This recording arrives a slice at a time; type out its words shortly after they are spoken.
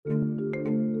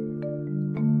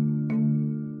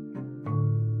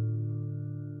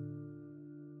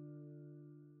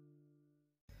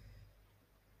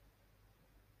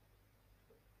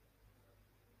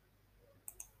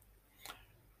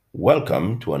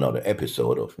Welcome to another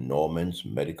episode of Norman's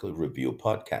Medical Review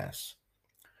Podcast.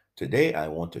 Today I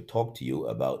want to talk to you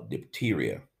about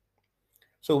diphtheria.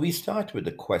 So we start with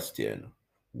the question,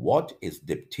 what is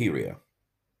diphtheria?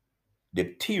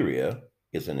 Diphtheria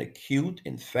is an acute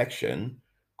infection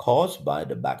caused by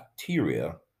the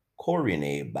bacteria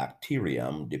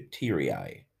Corynebacterium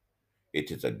diphtheriae. It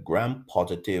is a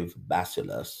gram-positive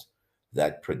bacillus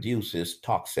that produces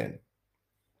toxin.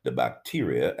 The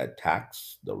bacteria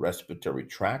attacks the respiratory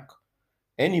tract,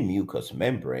 any mucous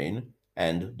membrane,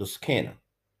 and the skin.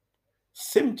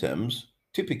 Symptoms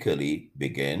typically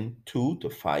begin 2 to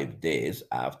 5 days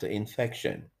after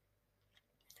infection.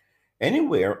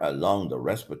 Anywhere along the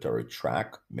respiratory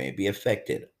tract may be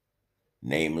affected,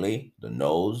 namely the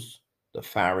nose, the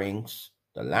pharynx,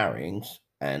 the larynx,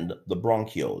 and the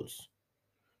bronchioles.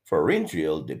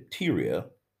 Pharyngeal diphtheria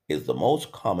is the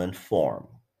most common form.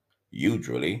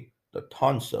 Usually, the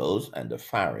tonsils and the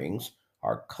pharynx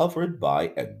are covered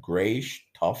by a grayish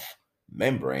tough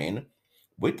membrane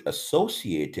with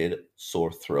associated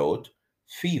sore throat,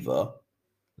 fever,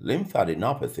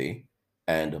 lymphadenopathy,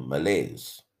 and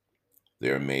malaise.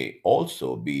 There may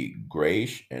also be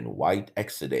grayish and white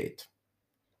exudate.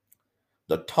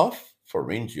 The tough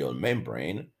pharyngeal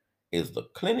membrane is the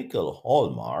clinical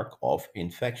hallmark of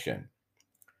infection.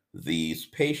 These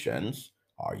patients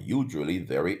are usually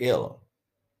very ill.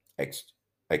 Ex-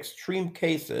 extreme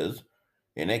cases,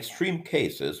 in extreme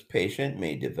cases, patient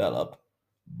may develop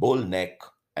bull neck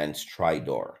and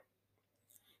stridor.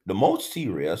 The most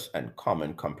serious and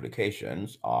common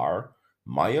complications are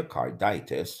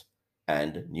myocarditis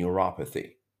and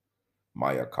neuropathy.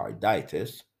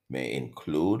 Myocarditis may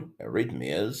include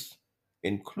arrhythmias,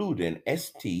 including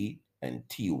ST and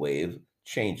T wave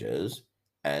changes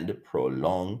and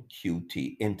prolonged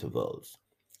QT intervals,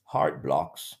 heart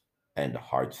blocks, and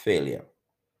heart failure.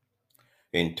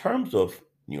 In terms of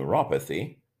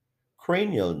neuropathy,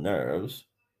 cranial nerves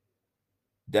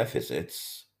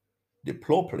deficits,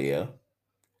 diplopia,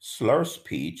 slur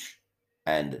speech,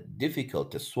 and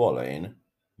difficulty swallowing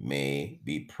may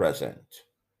be present.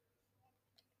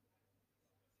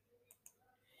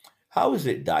 How is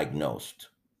it diagnosed?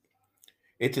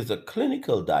 It is a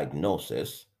clinical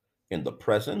diagnosis in the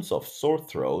presence of sore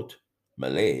throat,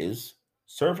 malaise,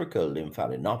 cervical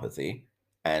lymphadenopathy,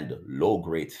 and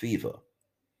low-grade fever,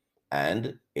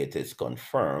 and it is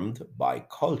confirmed by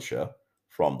culture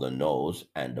from the nose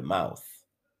and the mouth.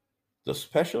 The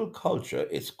special culture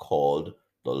is called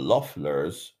the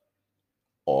Loeffler's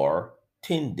or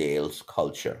Tyndale's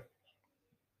culture.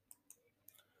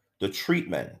 The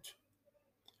treatment.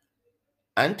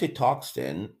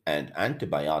 Antitoxin and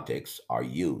antibiotics are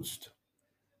used.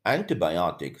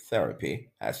 Antibiotic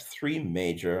therapy has three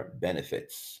major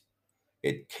benefits.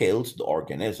 It kills the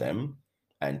organism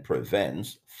and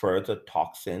prevents further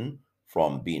toxin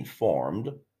from being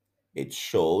formed. It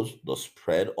shows the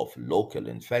spread of local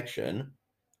infection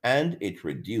and it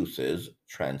reduces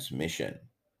transmission.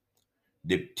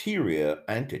 Diphtheria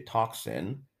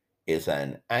antitoxin is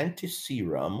an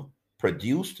antiserum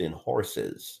produced in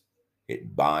horses.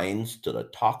 It binds to the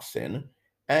toxin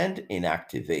and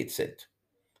inactivates it.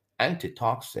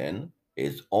 Antitoxin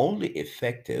is only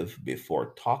effective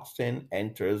before toxin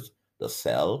enters the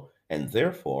cell and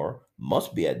therefore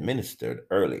must be administered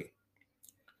early.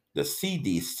 The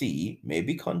CDC may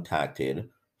be contacted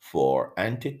for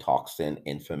antitoxin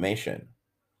information.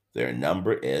 Their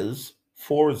number is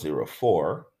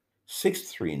 404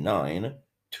 639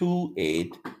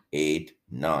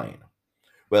 2889.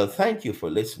 Well, thank you for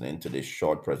listening to this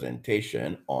short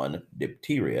presentation on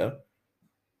diphtheria.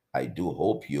 I do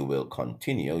hope you will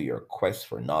continue your quest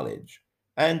for knowledge.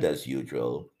 And as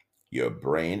usual, your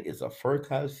brain is a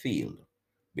fertile field.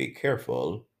 Be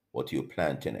careful what you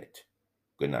plant in it.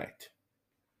 Good night.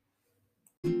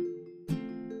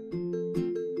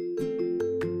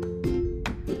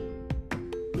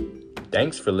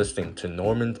 Thanks for listening to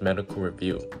Norman's Medical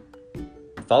Review.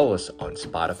 Follow us on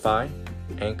Spotify,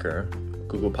 Anchor,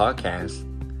 Google Podcasts,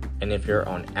 and if you're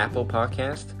on Apple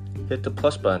Podcasts, hit the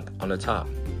plus button on the top.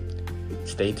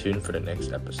 Stay tuned for the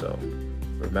next episode.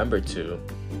 Remember to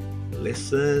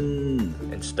Listen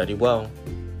and study well.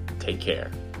 Take care.